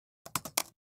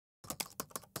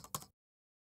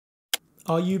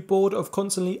Are you bored of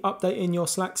constantly updating your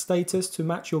Slack status to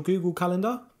match your Google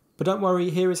Calendar? But don't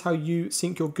worry, here is how you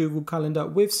sync your Google Calendar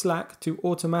with Slack to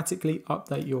automatically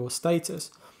update your status.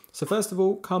 So first of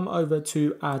all, come over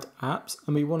to Add Apps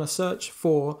and we want to search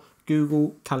for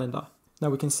Google Calendar. Now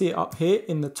we can see it up here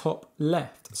in the top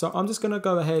left. So I'm just going to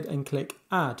go ahead and click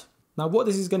Add. Now what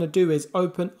this is going to do is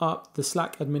open up the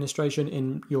Slack administration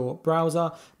in your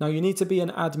browser. Now you need to be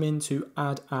an admin to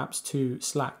add apps to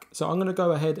Slack. So I'm going to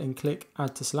go ahead and click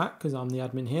Add to Slack because I'm the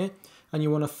admin here. And you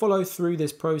want to follow through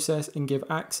this process and give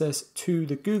access to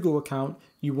the Google account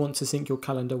you want to sync your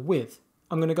calendar with.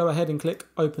 I'm going to go ahead and click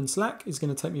Open Slack. It's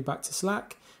going to take me back to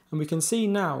Slack. And we can see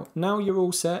now you're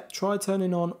all set. Try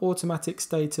turning on automatic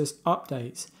status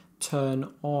updates.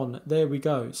 Turn on. There we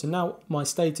go. So now my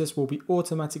status will be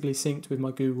automatically synced with my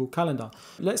Google Calendar.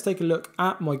 Let's take a look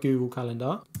at my Google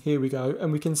Calendar. Here we go.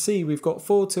 And we can see we've got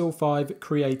 4 till 5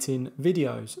 creating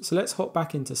videos. So let's hop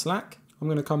back into Slack. I'm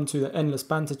going to come to the Endless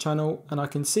Banter channel and I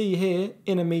can see here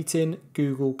in a meeting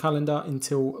Google Calendar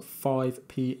until 5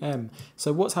 p.m.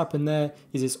 So what's happened there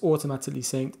is it's automatically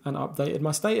synced and updated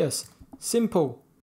my status. Simple.